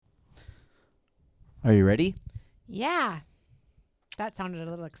Are you ready? Yeah. That sounded a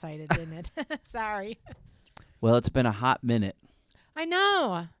little excited, didn't it? Sorry. Well, it's been a hot minute. I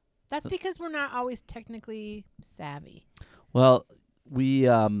know. That's because we're not always technically savvy. Well,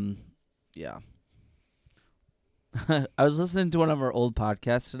 yeah. I was listening to one of our old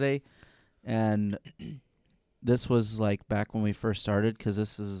podcasts today, and this was like back when we first started, because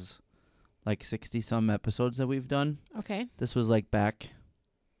this is like 60-some episodes that we've done. Okay. This was like back,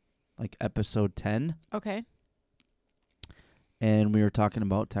 like episode 10, Okay. and we were talking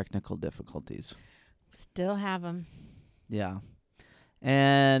about technical difficulties. Still have them. Yeah.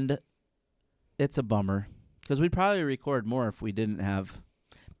 And it's a bummer, because we'd probably record more if we didn't have...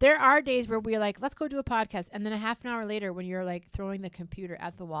 There are days where we're like, let's go do a podcast. And then a half an hour later, when you're like throwing the computer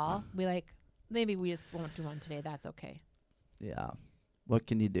at the wall, we like, maybe we just won't do one today. That's okay. Yeah. What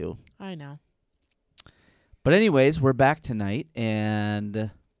can you do? I know. But anyways, we're back tonight,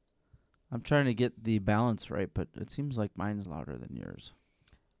 and I'm trying to get the balance right, but it seems like mine's louder than yours.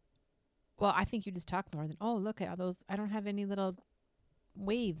 Well, I think you just talk more than, oh, look at all those. I don't have any little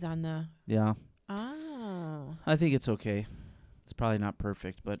waves on the. Yeah. Oh. I think it's okay. It's probably not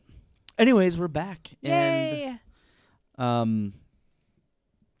perfect, but anyways, we're back. Yay. And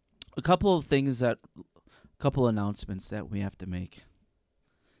a couple announcements that we have to make.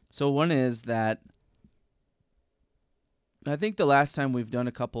 So one is that I think the last time we've done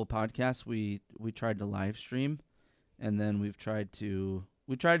a couple of podcasts, we tried to live stream, and then we tried to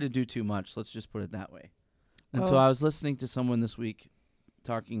do too much. Let's just put it that way. And so I was listening to someone this week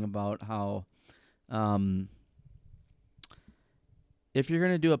talking about how if you're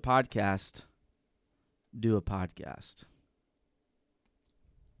going to do a podcast, do a podcast.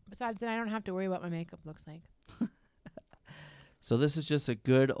 Besides, then I don't have to worry what my makeup looks like. So this is just a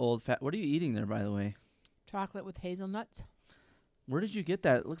good old fat. What are you eating there, by the way? Chocolate with hazelnuts. Where did you get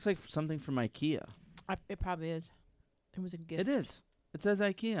that? It looks like something from IKEA. It probably is. It was a gift. It is. It says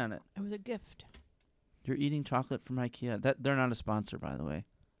IKEA on it. It was a gift. You're eating chocolate from IKEA. They're not a sponsor, by the way.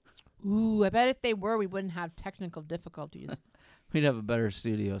 Ooh, I bet if they were, we wouldn't have technical difficulties. We'd have a better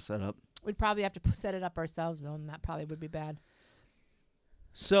studio set up. We'd probably have to set it up ourselves, though, and that probably would be bad.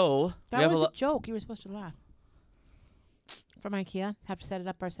 So That was a joke. You were supposed to laugh. From IKEA, have to set it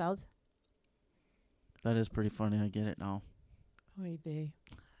up ourselves. That is pretty funny. I get it now. Oy vey.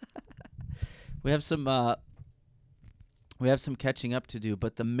 We have some catching up to do,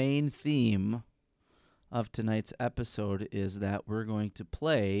 but the main theme of tonight's episode is that we're going to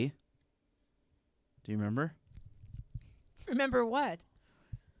play. Do you remember? Remember what?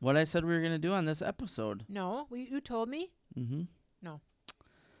 What I said we were going to do on this episode. No, you told me. Mm-hmm. No.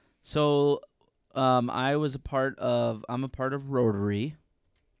 So, I'm a part of Rotary,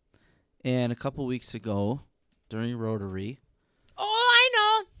 and a couple weeks ago, during Rotary. Oh, I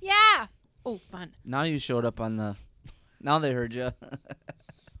know. Yeah. Oh, fun. Now you showed up on the. Now they heard you.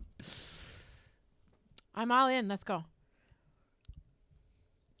 I'm all in. Let's go.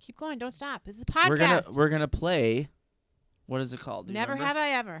 Keep going. Don't stop. This is a podcast. We're gonna play. What is it called? Never have I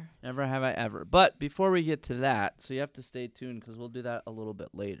ever. Never have I ever. But before we get to that, so you have to stay tuned because we'll do that a little bit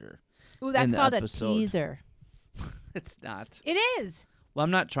later. Ooh, that's called episode. A teaser. It's not. It is. Well,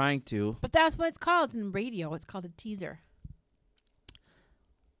 I'm not trying to. But that's what it's called in radio. It's called a teaser.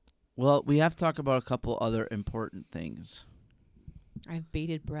 Well, we have to talk about a couple other important things. I have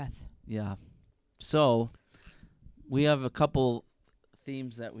bated breath. Yeah. So, we have a couple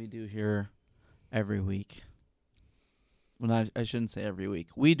themes that we do here every week. Well, I shouldn't say every week.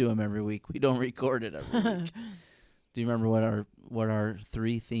 We do them every week. We don't record it every week. Do you remember what our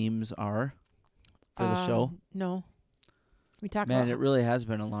three themes are for the show? No. We talk Man, about it really has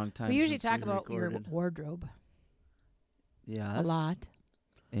been a long time. We usually since talk about your recorded. wardrobe. Yes. A lot.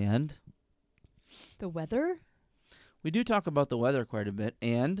 And The weather, we do talk about the weather quite a bit,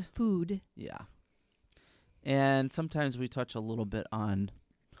 and food. yeah. And sometimes we touch a little bit on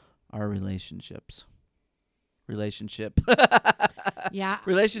our relationships. Yeah.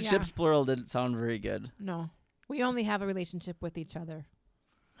 Relationships Yeah. plural didn't sound very good. No. We only have a relationship with each other.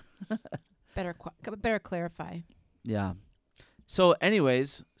 Better clarify. Yeah. So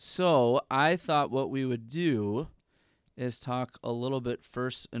anyways, I thought what we would do is talk a little bit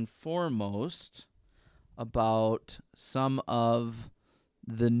first and foremost about some of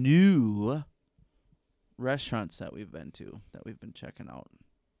the new restaurants that we've been checking out.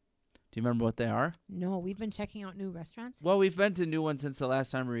 Do you remember what they are? No, we've been checking out new restaurants. Well, we've been to new ones since the last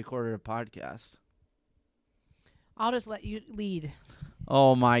time we recorded a podcast. I'll just let you lead.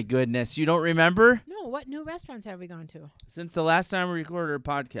 Oh, my goodness. You don't remember? No, what new restaurants have we gone to? Since the last time we recorded a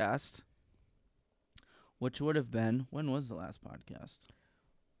podcast, which would have been, when was the last podcast?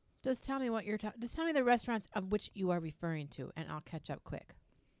 Just tell me what you're just tell me the restaurants of which you are referring to, and I'll catch up quick.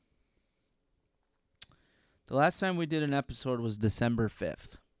 The last time we did an episode was December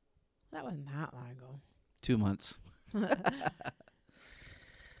 5th. That wasn't that long ago. 2 months.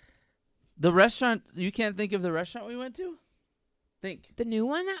 The restaurant, you can't think of the restaurant we went to? Think. The new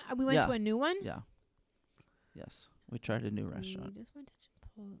one? We went Yeah. to a new one? Yeah. Yes. We tried a new restaurant. We just went to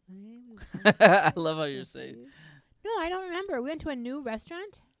Chipotle. I love how you're saying. No, I don't remember. We went to a new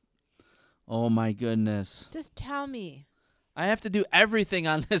restaurant? Oh, my goodness. Just tell me. I have to do everything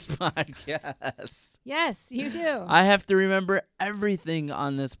on this podcast. Yes, you do. I have to remember everything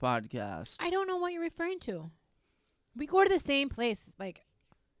on this podcast. I don't know what you're referring to. We go to the same place. Like,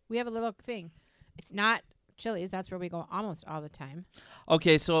 we have a little thing. It's not Chili's. That's where we go almost all the time.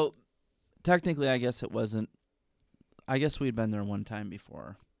 Okay, so technically, I guess it wasn't. I guess we'd been there one time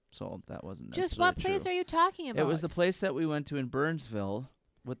before, so that wasn't necessarily Just what true. place are you talking about? It was the place that we went to in Burnsville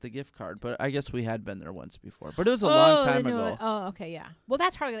with the gift card, but I guess we had been there once before. But it was a long time ago. Oh, okay, yeah. Well,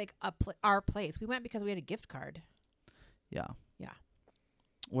 that's hardly like our place. We went because we had a gift card. Yeah. Yeah.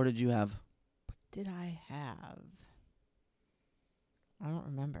 What did you have? What did I have? I don't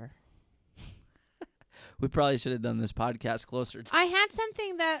remember. We probably should have done this podcast closer to. I had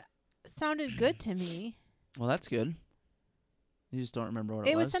something that sounded good to me. Well, that's good. You just don't remember what it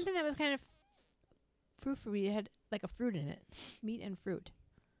was? It was something that was kind of fruit-free. It had like a fruit in it. Meat and fruit.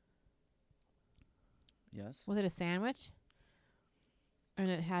 Yes. Was it a sandwich? And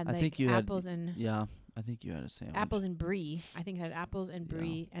it had I like think you apples had, and Yeah, I think you had a sandwich. apples and brie. I think it had apples and Yeah.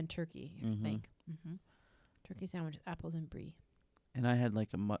 brie and turkey. I Mhm. think. Turkey sandwich, apples and brie. And I had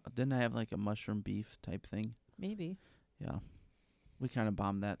like didn't I have like a mushroom beef type thing? Maybe. Yeah. We kind of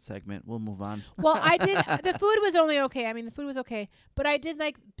bombed that segment. We'll move on. Well, I did. The food was only okay. I mean, the food was okay, but I did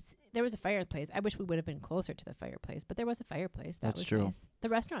like. There was a fireplace. I wish we would have been closer to the fireplace, but there was a fireplace. That That's was true. nice. The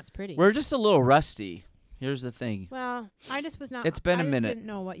restaurant's pretty. We're just a little rusty. Here's the thing. Well, I just was not. It's been I a just minute. Didn't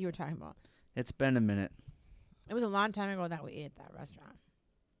know what you were talking about. It's been a minute. It was a long time ago that we ate at that restaurant.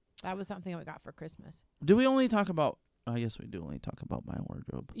 That was something we got for Christmas. Do we only talk about... I guess we do only talk about my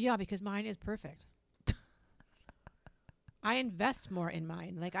wardrobe. Yeah, because mine is perfect. I invest more in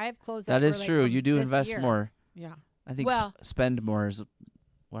mine. Like, I have clothes that That were, is like, true. from You do this invest year. more. Yeah. I think Well- spend more is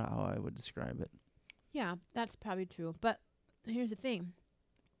how I would describe it. Yeah, that's probably true. But here's the thing.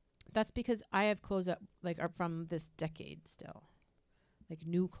 That's because I have clothes that like are from this decade still. Like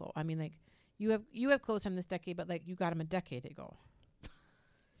new clothes. I mean, like you have clothes from this decade, but like you got them a decade ago.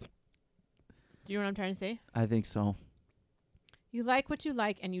 Do you know what I'm trying to say? I think so. You like what you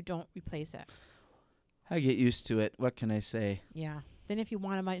like and you don't replace it. I get used to it. What can I say? Yeah. Then if you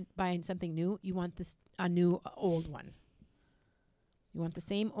want to buy something new, you want a new old one. You want the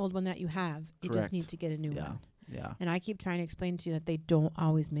same old one that you have. You just Correct. need to get a new Yeah. one. Yeah. And I keep trying to explain to you that they don't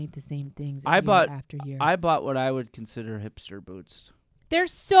always make the same things I year bought- after year. I bought what I would consider hipster boots. They're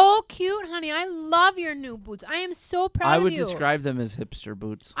so cute, honey. I love your new boots. I am so proud I of would you. describe them as hipster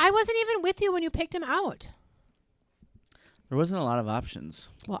boots. I wasn't even with you when you picked them out. There wasn't a lot of options.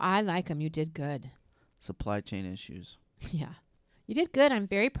 Well, I like them. You did good. Supply chain issues. Yeah. You did good. I'm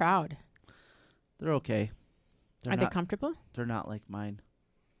very proud. They're okay. Are they comfortable? They're not like mine.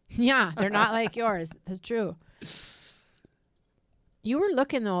 Yeah, they're not like yours. That's true. You were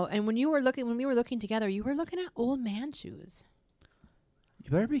looking though, and when we were looking together, you were looking at old man shoes. You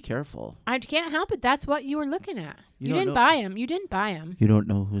better be careful. I can't help it. That's what you were looking at. You You don't didn't know- buy them. You didn't buy them. You don't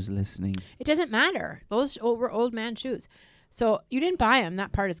know who's listening. It doesn't matter. Those were old man shoes. So you didn't buy them.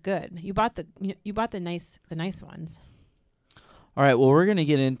 That part is good. You bought the nice ones. All right. Well, we're going to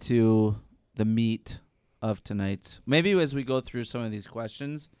get into the meat of tonight's. Maybe as we go through some of these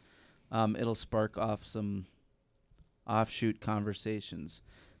questions, it'll spark off some offshoot conversations.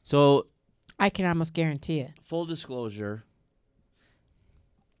 So, I can almost guarantee it. full disclosure,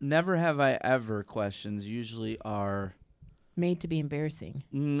 never have I ever questions usually are, Made to be embarrassing.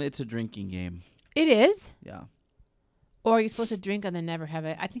 it's a drinking game. It is. Yeah. Or you're supposed to drink and then never have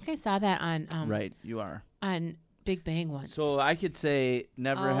it. I think I saw that on Right. You are. on Big Bang once. So I could say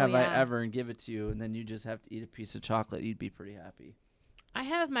never Oh, have yeah. I ever and give it to you, and then you just have to eat a piece of chocolate. You'd be pretty happy. I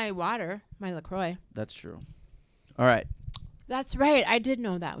have my water, my LaCroix. That's true. All right. That's right. I did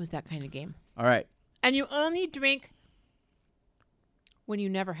know that was that kind of game. All right. And you only drink when you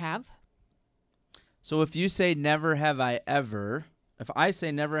never have? So if you say never have I ever, if I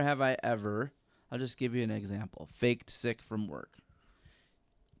say never have I ever, I'll just give you an example. Faked sick from work.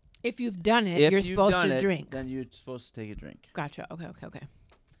 If you've done it, If you're you've supposed done to it, drink. then you're supposed to take a drink. Gotcha. Okay.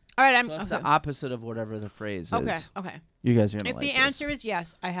 All right, I'm So that's okay. the opposite of whatever the phrase Okay. is. Okay. You guys are going to If like the this. answer is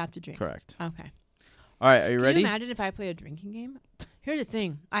yes, I have to drink. Correct. Okay. All right, are you Can ready? you imagine if I play a drinking game? Here's the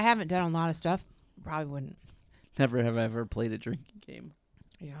thing. I haven't done a lot of stuff. Probably wouldn't. Never have I ever played a drinking game.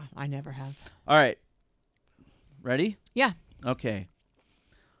 Yeah, I never have. All right. Ready? Yeah. Okay.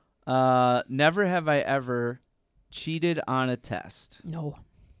 Never have I ever cheated on a test. No.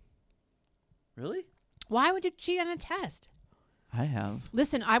 Really? Why would you cheat on a test? I have.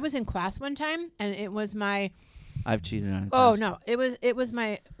 Listen, I was in class one time, and it was my. I've cheated on a test. Oh no! It was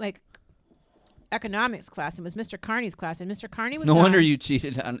my economics class. It was Mr. Carney's class, and Mr. Carney was. No gone. wonder you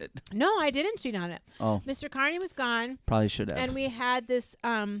cheated on it. No, I didn't cheat on it. Oh. Mr. Carney was gone. Probably should have. And we had this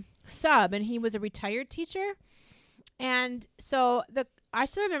sub, and he was a retired teacher. And so I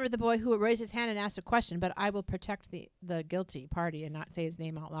still remember the boy who raised his hand and asked a question, but I will protect the guilty party and not say his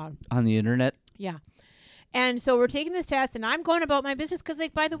name out loud. On the internet? Yeah. And so we're taking this test, and I'm going about my business because,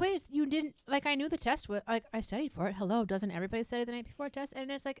 by the way, you didn't, I knew the test was, I studied for it. Hello, doesn't everybody study the night before a test?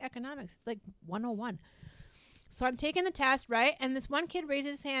 And it's economics. It's 101. So I'm taking the test, right? And this one kid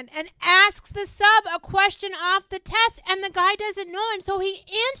raises his hand and asks the sub a question off the test, and the guy doesn't know, and so he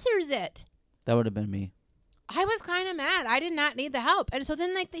answers it. That would have been me. I was kind of mad. I did not need the help. And so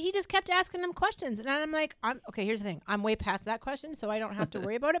then he just kept asking him questions. And I'm like, okay, here's the thing. I'm way past that question, so I don't have to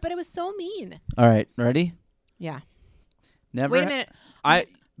worry about it. But it was so mean. All right. Ready? Yeah. Never. Wait a minute.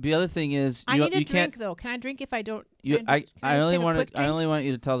 The other thing is, I need a you drink, can't, though. Can I drink if I don't? I only want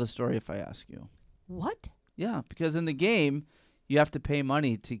you to tell the story if I ask you. What? Yeah, because in the game, you have to pay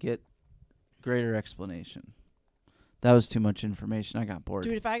money to get greater explanation. That was too much information. I got bored.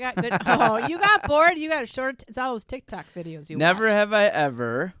 Dude, if I got good. Oh, you got bored? You got a short. It's all those TikTok videos you Never watch. have I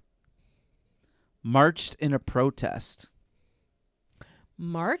ever marched in a protest.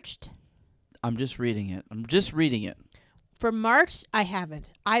 Marched? I'm just reading it. For march, I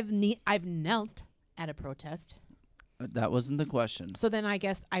haven't. I've knelt at a protest. That wasn't the question. So then I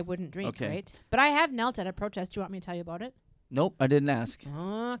guess I wouldn't drink, Okay. right? But I have knelt at a protest. Do you want me to tell you about it? Nope, I didn't ask.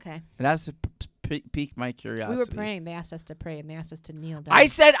 Oh, okay. It has to pique my curiosity. We were praying. They asked us to pray, and they asked us to kneel down. I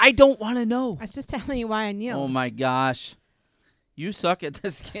said I don't want to know. I was just telling you why I kneeled. Oh my gosh. You suck at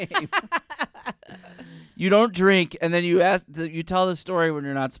this game. You don't drink, and then you tell the story when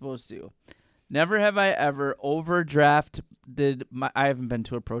you're not supposed to. Never have I ever overdrafted I haven't been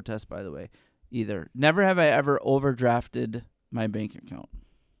to a protest, by the way, either. Never have I ever overdrafted my bank account.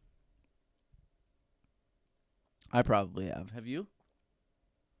 I probably have. Have you?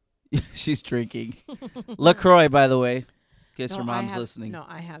 She's drinking. LaCroix, by the way, in case your mom's listening. No,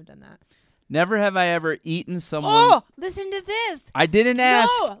 I have done that. Never have I ever eaten someone's... Oh, listen to this. I didn't ask.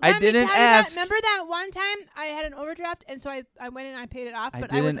 No, I didn't ask. Remember that one time I had an overdraft, and so I went in and I paid it off,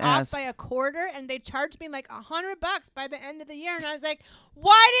 but I was didn't off ask. by a quarter, and they charged me $100 by the end of the year, and I was like,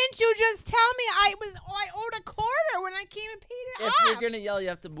 why didn't you just tell me I owed a quarter when I came and paid it off? If you're going to yell, you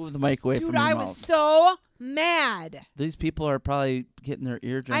have to move the mic away from your Dude, mouth. I was so mad. These people are probably getting their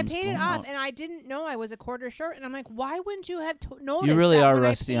eardrums I paid it blown off, out. and I didn't know I was a quarter short, and I'm like, why wouldn't you have noticed? You really that are when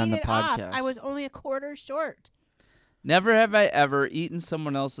rusty I on the paid it off, podcast. I was only a quarter short. Never have I ever eaten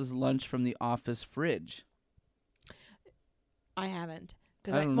someone else's lunch from the office fridge. I haven't. I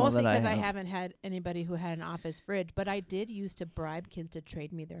don't know Mostly that I because I have. haven't had anybody who had an office fridge. But I did used to bribe kids to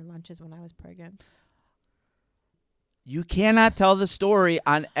trade me their lunches when I was pregnant. You cannot tell the story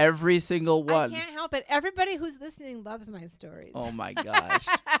on every single one. I can't help it. Everybody who's listening loves my stories. Oh, my gosh.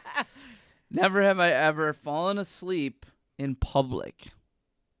 Never have I ever fallen asleep in public.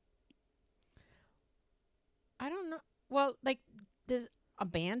 I don't know. Well, does a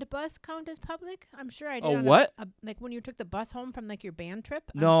band bus count as public? I'm sure I did. A on what? When you took the bus home from your band trip?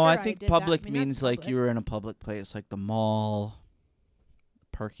 I'm No, sure I think did that. public I mean, that's means like public. you were in a public place, like the mall,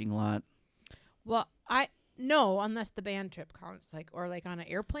 parking lot. Well, no, unless the band trip counts, or on an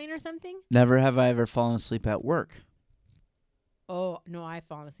airplane or something. Never have I ever fallen asleep at work. Oh no, I've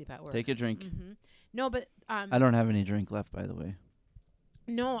fallen asleep at work. Take a drink. Mm-hmm. No, but I don't have any drink left, by the way.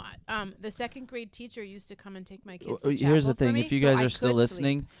 No, the second grade teacher used to come and take my kids. Here's the to chapel for thing: me, if you so guys I are still could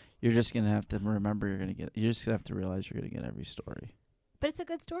listening, sleep. you're just gonna have to remember. You're just gonna have to realize you're gonna get every story. But it's a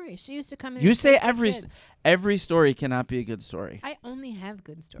good story. She used to come in. You and say take the every kids. every story cannot be a good story. I only have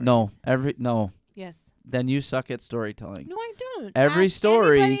good stories. No. Yes. Then you suck at storytelling. No, I don't. Every Ask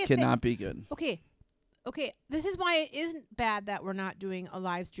story anybody if they- cannot be good. Okay. This is why it isn't bad that we're not doing a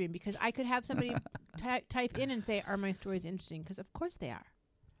live stream, because I could have somebody type in and say, "Are my stories interesting?" Because of course they are.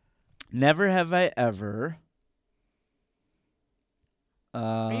 Never have I ever.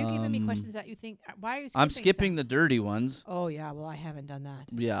 Are you giving me questions that you think? Why are you? I'm skipping the dirty ones. Oh yeah. Well, I haven't done that.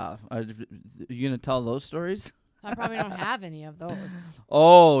 Yeah. You gonna tell those stories? I probably don't have any of those.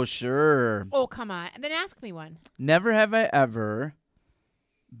 Oh, sure. Oh, come on. And then ask me one. Never have I ever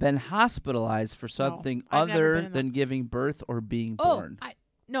been hospitalized for something I've never been other in than giving birth or being Oh, born?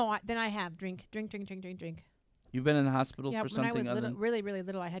 then I have. Drink. You've been in the hospital Yeah, for when I was something other little, than... really, really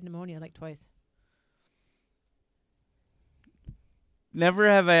little, I had pneumonia like twice. Never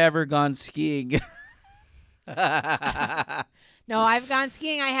have I ever gone skiing. No, I've gone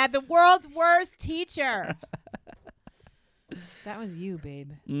skiing. I had the world's worst teacher. That was you,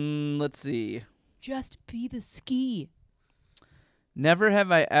 babe. Let's see. Just be the ski. Never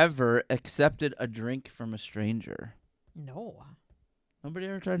have I ever accepted a drink from a stranger. No. Nobody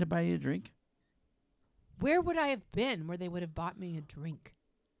ever tried to buy you a drink? Where would I have been where they would have bought me a drink?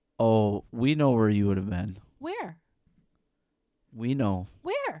 Oh, we know where you would have been. Where? We know.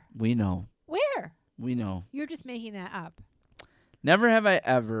 Where? We know. Where? We know. You're just making that up. Never have I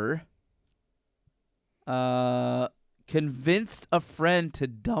ever convinced a friend to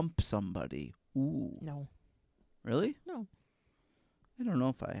dump somebody. Ooh. No. Really? No. I don't know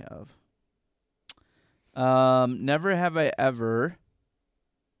if I have. Never have I ever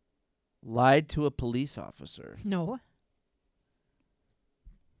lied to a police officer. No.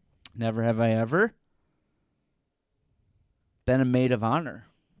 Never have I ever been a maid of honor.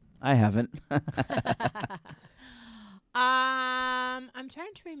 I haven't. I'm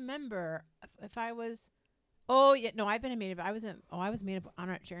trying to remember if I was. Oh yeah, no, I've been a maid of. I was maid of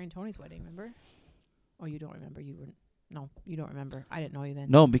honor at Jerry and Tony's wedding. Remember? Oh, you don't remember? You weren't. No, you don't remember. I didn't know you then.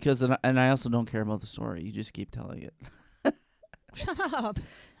 No, because and I also don't care about the story. You just keep telling it. Shut up.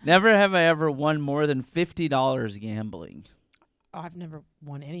 Never have I ever won more than $50 gambling. Oh, I've never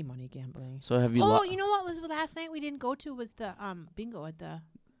won any money gambling. So have you? Oh, you know what was last night we didn't go to was the bingo at the.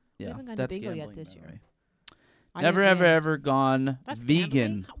 We Yeah, haven't gone to that's bingo yet gambling, this by the year. way. I Never didn't have I win. ever gone That's vegan.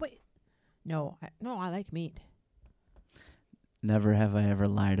 gambling? Wait. No, I like meat. Never have I ever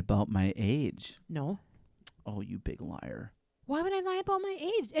lied about my age. No. Oh, you big liar. Why would I lie about my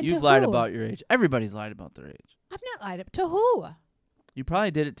age? And You've to lied who? about your age. Everybody's lied about their age. I've not lied. To who? You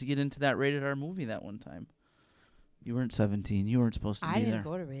probably did it to get into that rated R movie that one time. You weren't 17. You weren't supposed to I be didn't there.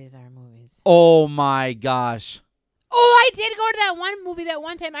 go to rated R movies. Oh, my gosh. Oh, I did go to that one movie that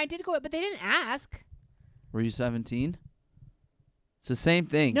one time. I did go, but they didn't ask. Were you 17? It's the same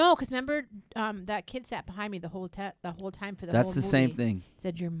thing. No, because remember, that kid sat behind me the whole time for the whole That's movie. the same thing.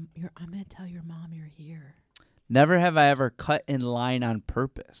 Said, I'm going to tell your mom you're here. Never have I ever cut in line on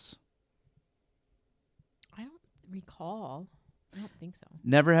purpose. I don't recall. I don't think so.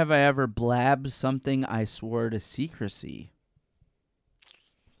 Never have I ever blabbed something I swore to secrecy.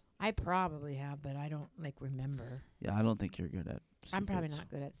 I probably have, but I don't remember. Yeah, I don't think you're good at secrets. I'm probably not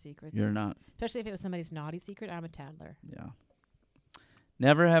good at secrets. You're not. Especially if it was somebody's naughty secret. I'm a tattler. Yeah.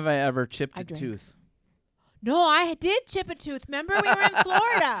 Never have I ever chipped I a drank. tooth. No, I did chip a tooth. Remember we were in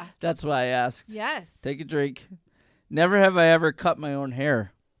Florida. That's why I asked. Yes. Take a drink. Never have I ever cut my own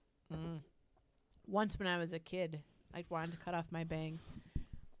hair. Once when I was a kid, I wanted to cut off my bangs.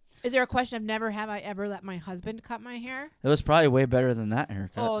 Is there a question of never have I ever let my husband cut my hair? It was probably way better than that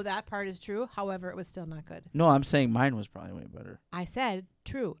haircut. Oh, that part is true. However, it was still not good. No, I'm saying mine was probably way better. I said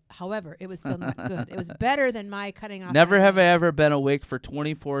true. However, it was still not good. It was better than my cutting off. Never my have I bangs. ever been awake for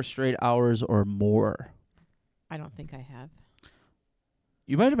 24 straight hours or more. I don't think I have.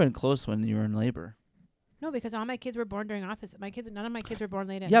 You might have been close when you were in labor. No, because all my kids were born during office. None of my kids were born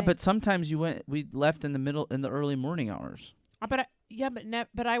late at Yeah, night. but sometimes we left in the early morning hours. But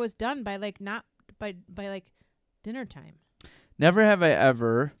I was done by not by dinner time. Never have I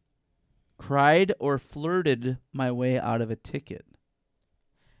ever cried or flirted my way out of a ticket.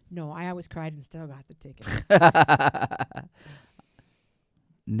 No, I always cried and still got the ticket.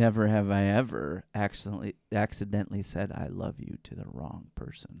 Never have I ever accidentally said I love you to the wrong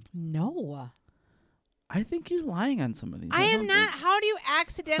person. No. I think you're lying on some of these. I am don't not. think- How do you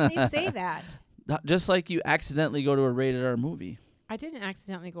accidentally say that? Just like you accidentally go to a rated R movie. I didn't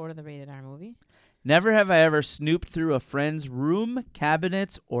accidentally go to the rated R movie. Never have I ever snooped through a friend's room,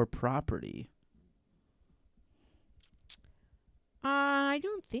 cabinets, or property. I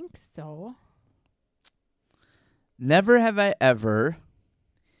don't think so. Never have I ever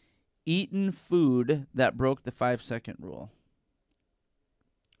eaten food that broke the 5-second rule.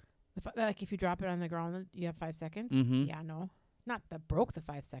 If you drop it on the ground, you have 5 seconds? Mm-hmm. Yeah, no. Not that broke the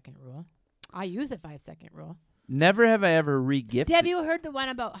 5-second rule. I use the 5-second rule. Never have I ever re-gifted. Have you heard the one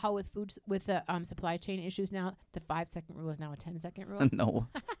about how with foods with the supply chain issues now, the 5-second rule is now a 10-second rule? No.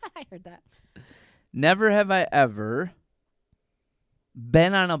 I heard that. Never have I ever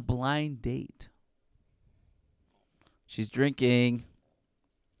been on a blind date. She's drinking.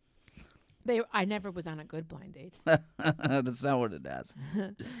 I never was on a good blind date. That's not what it asks.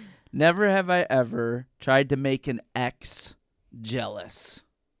 Never have I ever tried to make an ex jealous.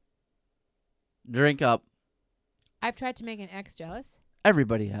 Drink up. I've tried to make an ex jealous.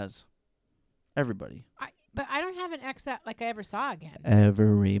 Everybody has. Everybody. But I don't have an ex that like I ever saw again.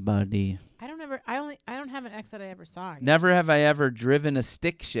 Everybody. I don't have an ex that I ever saw again. Never have I ever driven a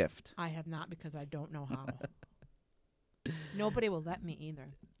stick shift. I have not because I don't know how. Nobody will let me either.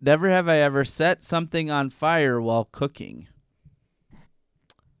 Never have I ever set something on fire while cooking.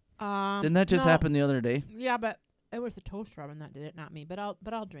 Didn't that just happen the other day? Yeah, but it was the toaster oven that did it, not me. But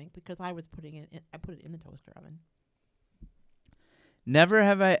I'll drink because I was putting it. I put it in the toaster oven. Never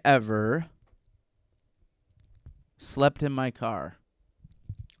have I ever slept in my car.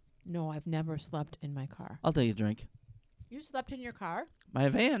 No, I've never slept in my car. I'll take a drink. You slept in your car? My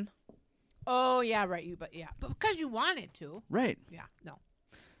van. Oh yeah, right. But because you wanted to. Right. Yeah. No.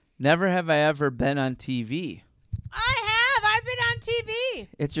 Never have I ever been on TV. I have. I've been on TV.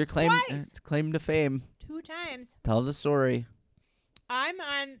 It's your claim. Twice. It's claim to fame. 2 times. Tell the story. I'm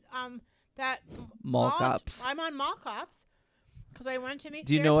on that Mall Cops. I'm on Mall Cops because I went to meet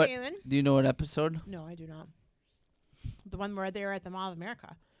Do you Sarah know what? Palin. Do you know what episode? No, I do not. The one where they were at the Mall of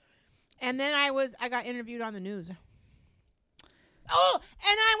America, and then I got interviewed on the news. Oh, and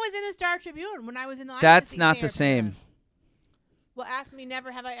I was in the Star Tribune when I was in the. That's not the same. Well, ask me.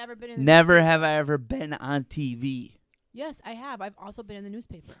 Never have I ever been in. The Never newspaper. have I ever been on TV. Yes, I have. I've also been in the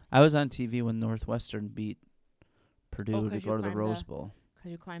newspaper. I was on TV when Northwestern beat Purdue to 'cause you go to the climbed Rose Bowl.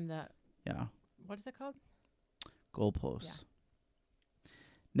 Because you climbed the. Yeah. What is it called? Goalposts. Yeah.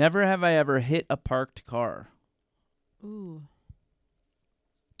 Never have I ever hit a parked car. Ooh.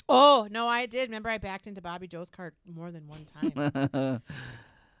 Oh, no, I did. Remember I backed into Bobby Joe's car more than one time.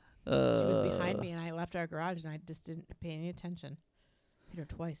 She was behind me, and I left our garage, and I just didn't pay any attention. Hit her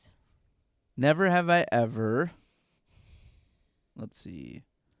twice. Never have I ever... Let's see.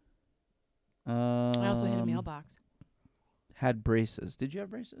 I also hit a mailbox. Had braces. Did you have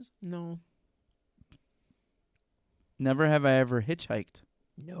braces? No. Never have I ever hitchhiked.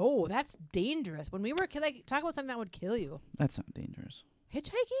 No, that's dangerous. When we were talk about something that would kill you. That's not dangerous.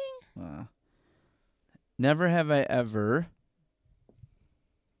 Hitchhiking? Never have I ever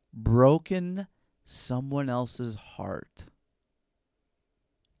broken someone else's heart.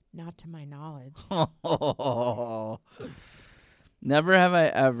 Not to my knowledge. Never have I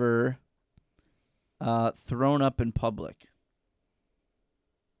ever thrown up in public.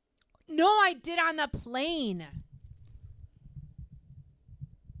 No, I did on the plane.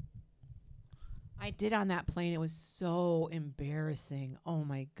 I did on that plane. It was so embarrassing. Oh,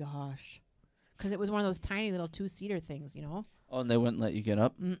 my gosh. Because it was one of those tiny little 2-seater things, you know? Oh, and they wouldn't let you get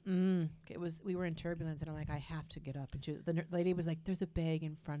up? Mm-mm. We were in turbulence, and I'm like, I have to get up. And the lady was like, there's a bag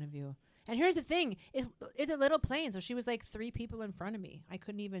in front of you. And here's the thing. It's a little plane, so she was like 3 people in front of me. I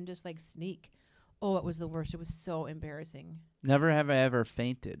couldn't even just like sneak. Oh, it was the worst. It was so embarrassing. Never have I ever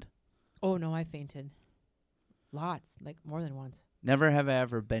fainted. Oh, no, I fainted. Lots, like more than once. Never have I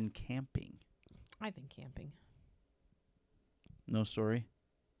ever been camping. I've been camping. No story?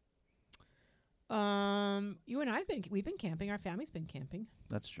 You and we've been camping. Our family's been camping.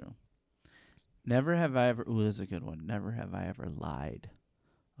 That's true. Never have I ever... Ooh, this is a good one. Never have I ever lied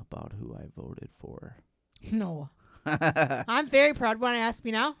about who I voted for. No. I'm very proud. Want to ask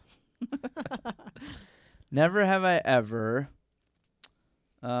me now? Never have I ever...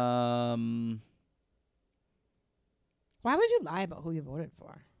 Why would you lie about who you voted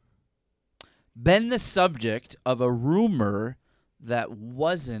for? been the subject of a rumor that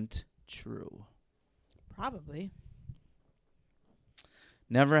wasn't true. Probably.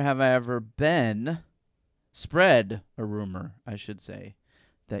 Never have I ever spread a rumor, I should say,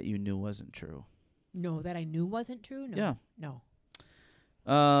 that you knew wasn't true. No, that I knew wasn't true? No. Yeah.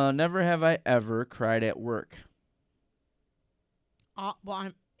 No. Never have I ever cried at work.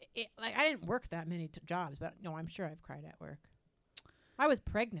 Well, I didn't work that many jobs, but no, I'm sure I've cried at work. I was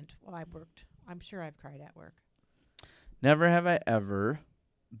pregnant while I worked. I'm sure I've cried at work. Never have I ever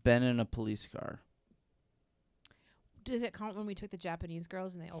been in a police car. Does it count when we took the Japanese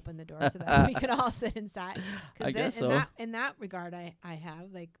girls and they opened the door so that we could all sit inside? I guess so. In that regard, I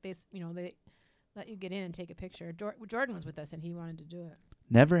have they let you get in and take a picture. Jordan was with us and he wanted to do it.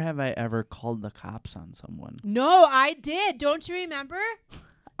 Never have I ever called the cops on someone. No, I did. Don't you remember?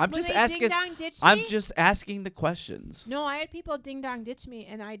 I'm when just they asking. ding-dong ditched I'm me? just asking the questions. No, I had people ding dong ditch me,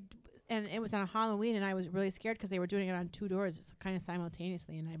 and it was on Halloween, and I was really scared because they were doing it on two doors, kind of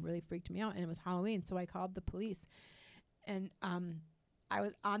simultaneously, and it really freaked me out. And it was Halloween, so I called the police, and I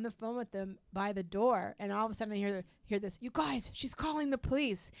was on the phone with them by the door, and all of a sudden I hear this, "You guys, she's calling the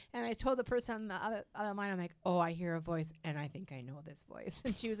police." And I told the person on the other line, I'm like, "Oh, I hear a voice, and I think I know this voice."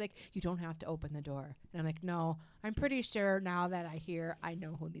 And she was like, "You don't have to open the door." And I'm like, "No, I'm pretty sure now that I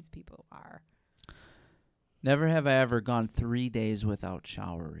know who these people are." Never have I ever gone 3 days without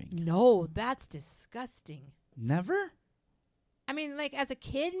showering. No, that's disgusting. Never? I mean, like as a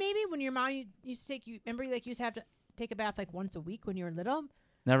kid, maybe when your mom used to take you. Remember, like you used to have to take a bath like once a week when you were little.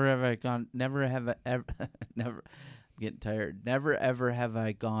 Never have I gone. Never have I ever. Never. I'm getting tired. Never ever have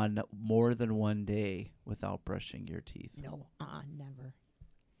I gone more than 1 day without brushing your teeth. No, never.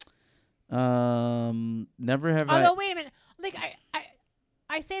 Never have Although, wait a minute. Like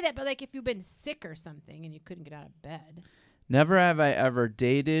I say that, but like if you've been sick or something and you couldn't get out of bed. Never have I ever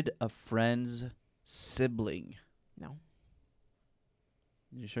dated a friend's sibling. No.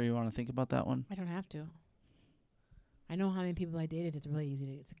 You sure you want to think about that one? I don't have to. I know how many people I dated. It's really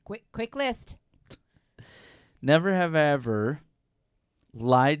easy. It's a quick list. Never have I ever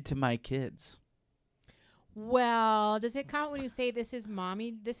lied to my kids. Well, does it count when you say this is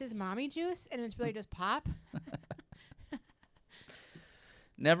mommy juice and it's really just pop?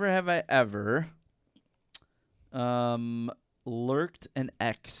 Never have I ever lurked an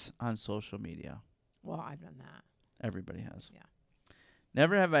ex on social media. Well, I've done that. Everybody has. Yeah.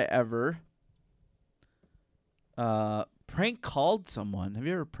 Never have I ever prank called someone. Have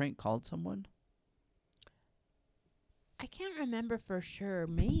you ever prank called someone? I can't remember for sure.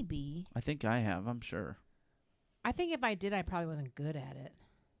 Maybe. I think I have. I'm sure. I think if I did, I probably wasn't good at it.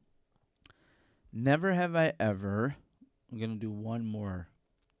 Never have I ever. I'm going to do one more.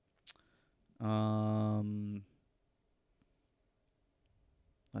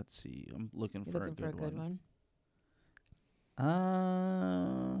 Let's see. I'm looking You're for looking a for a good one.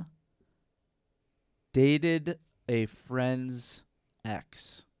 Dated a friend's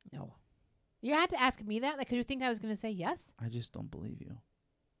ex. No. You had to ask me that? Like, could you think I was going to say yes? I just don't believe you.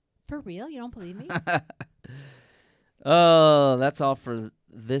 For real? You don't believe me? Oh, that's all for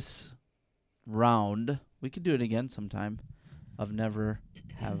this round. We could do it again sometime. Of never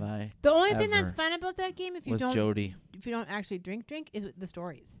have I. The only thing ever that's fun about that game, if you with don't Jodi. if you don't actually drink, is the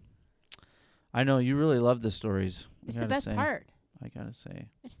stories. I know you really love the stories. It's the best part. I gotta say.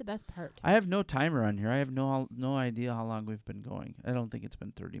 It's the best part. I have no timer on here. I have no idea how long we've been going. I don't think it's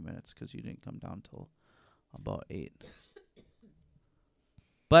been 30 minutes because you didn't come down till about 8.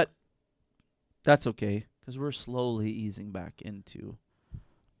 But that's okay because we're slowly easing back into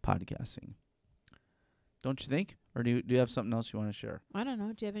podcasting. Don't you think? Or do you have something else you want to share? I don't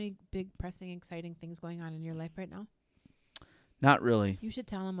know. Do you have any big, pressing, exciting things going on in your life right now? Not really. You should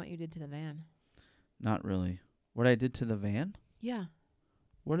tell them what you did to the van. Not really. What I did to the van? Yeah.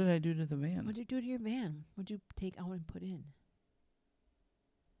 What did I do to the van? What did you do to your van? What did you take out and put in?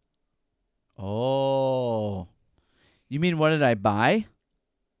 Oh. You mean what did I buy?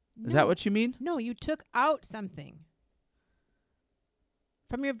 Is that what you mean? No, you took out something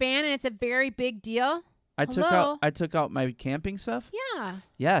from your van, and it's a very big deal. I took out my camping stuff? Yeah.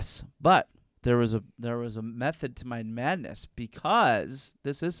 Yes, but there was a method to my madness because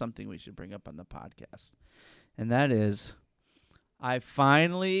this is something we should bring up on the podcast. And that is I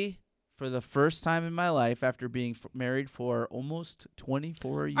finally, for the first time in my life, after being married for almost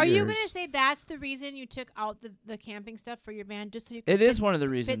 24 years. Are you going to say that's the reason you took out the camping stuff for your van, just so you could It is one of the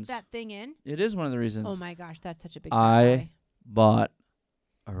reasons. fit that thing in? It is one of the reasons. Oh, my gosh. That's such a big I bought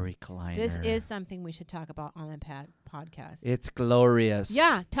a recliner. This is something we should talk about on the podcast. It's glorious.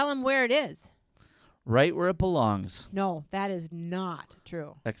 Yeah. Tell them where it is. Right where it belongs. No, that is not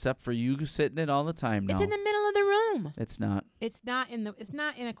true. Except for you sitting it all the time now. It's in the middle of the room. It's not. It's not in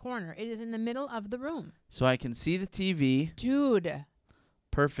a corner. It is in the middle of the room. So I can see the TV. Dude.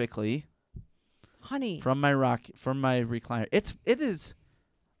 Perfectly. Honey. From my recliner. It's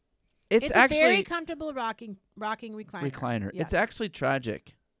It's actually a very comfortable rocking recliner. Yes. It's actually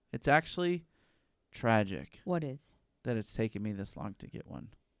tragic. It's actually tragic. What is? That it's taken me this long to get one.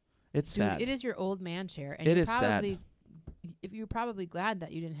 It's Dude, sad. it is your old man chair. And it is sad. If you're probably glad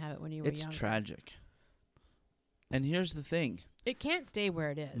that you didn't have it when you were younger. It's tragic. And here's the thing. It can't stay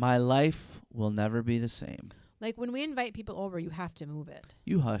where it is. My life will never be the same. Like when we invite people over, you have to move it.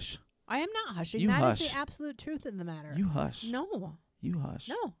 You hush. I am not hushing. You That hush. is the absolute truth of the matter. You hush. No. You hush.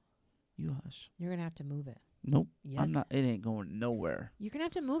 No. You hush. You're going to have to move it. Nope. Yes. I'm not. It ain't going nowhere. You're going to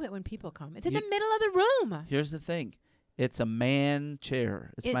have to move it when people come. It's in the middle of the room. Here's the thing. It's a man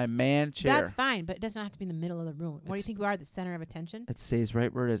chair. It's my man chair. That's fine, but it doesn't have to be in the middle of the room. What do you think you are, the center of attention? It stays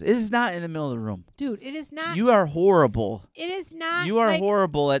right where it is. It is not in the middle of the room. Dude, it is not. You are horrible. It is not. You are like,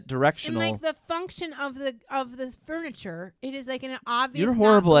 horrible at directional. And like the function of the furniture, it is like an obvious. You're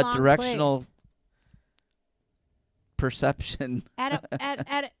horrible at not-belong directional place. Perception.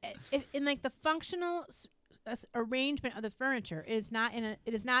 In like the functional arrangement of the furniture. It is not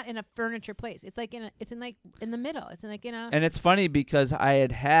in a furniture place. It's like in the middle. It's like in a. And it's funny because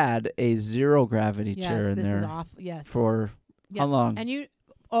I had a zero gravity chair in this there is off. Yes. for how long? And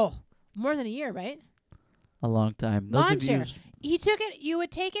more than a year, right? A long time. Lawn chair. He took it. You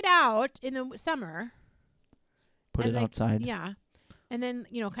would take it out in the summer. Put it outside. Yeah. And then,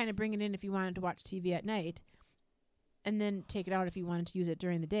 kind of bring it in if you wanted to watch TV at night. And then take it out if you wanted to use it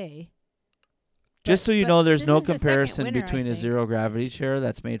during the day. Just so you know, there's no comparison winter, between a zero gravity chair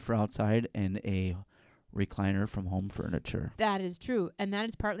that's made for outside and a recliner from Home Furniture. That is true. And that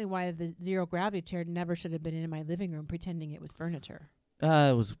is partly why the zero gravity chair never should have been in my living room pretending it was furniture.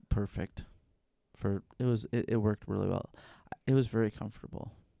 It was perfect. It worked really well. It was very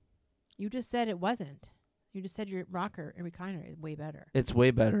comfortable. You just said it wasn't. You just said your rocker and recliner is way better. It's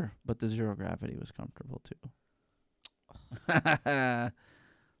way better, but the zero gravity was comfortable too.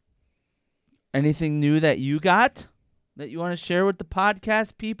 Anything new that you got that you want to share with the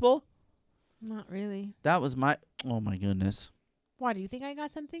podcast people? Not really. That was oh my goodness. Why, do you think I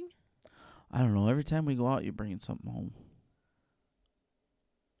got something? I don't know. Every time we go out, you're bringing something home.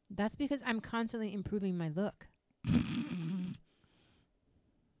 That's because I'm constantly improving my look.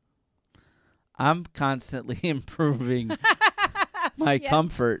 I'm constantly improving my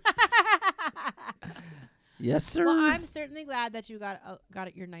comfort. Yes, sir. Well, I'm certainly glad that you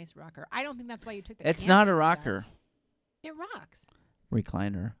got your nice rocker. I don't think that's why you took the It's not a rocker. Stuff. It rocks.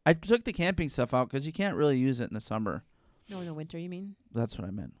 Recliner. I took the camping stuff out because you can't really use it in the summer. No, in the winter, you mean? That's what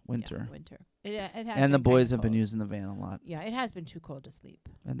I meant. Winter. Yeah, winter. It has and the boys have cold. been using the van a lot. Yeah, it has been too cold to sleep.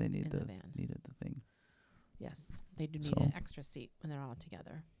 And they needed the van. the thing. Yes, they do need an extra seat when they're all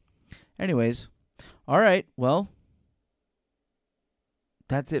together. Anyways, all right. Well,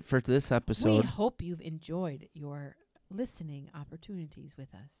 that's it for this episode. We hope you've enjoyed your listening opportunities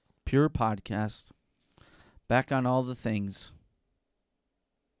with us. Pure podcast. Back on all the things.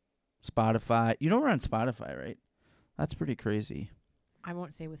 Spotify. You know we're on Spotify, right? That's pretty crazy. I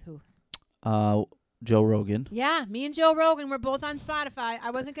won't say with who. Joe Rogan. Yeah, me and Joe Rogan were both on Spotify.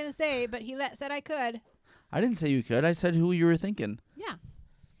 I wasn't going to say, but he said I could. I didn't say you could. I said who you were thinking. Yeah.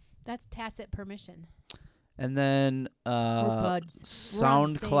 That's tacit permission. And then buds.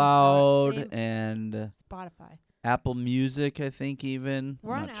 SoundCloud and Spotify. Apple Music, I think even.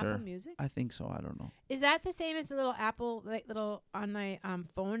 We're I'm on not Apple sure. Music? I think so. I don't know. Is that the same as the little Apple, little on my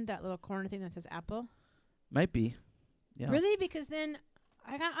phone, that little corner thing that says Apple? Might be. Yeah. Really? Because then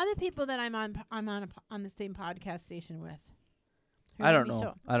I got other people that I'm on the same podcast station with. Here, I don't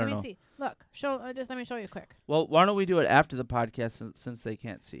know. Let me see. Look, let me show you quick. Well, why don't we do it after the podcast since they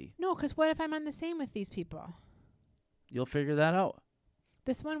can't see? No, because what if I'm on the same with these people? You'll figure that out.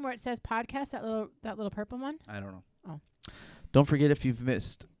 This one where it says podcast, that little purple one? I don't know. Oh. Don't forget, if you've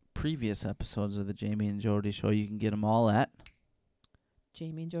missed previous episodes of the Jamie and Jodi show, you can get them all at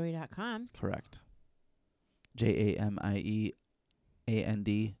JamieandJodi.com. Correct.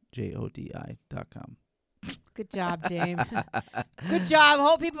 JamieandJodi.com. Good job, James. Good job.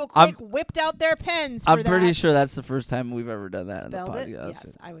 Hope people whipped out their pens. I'm pretty sure that's the first time we've ever done that Spelled in the it? podcast.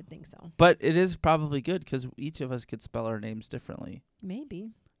 Yes, I would think so. But it is probably good because each of us could spell our names differently.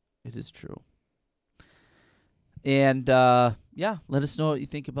 Maybe. It is true. And let us know what you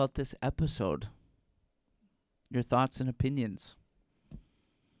think about this episode. Your thoughts and opinions.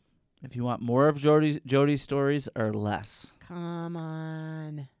 If you want more of Jodi's stories or less. Come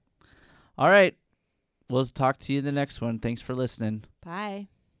on. All right. We'll talk to you in the next one. Thanks for listening. Bye.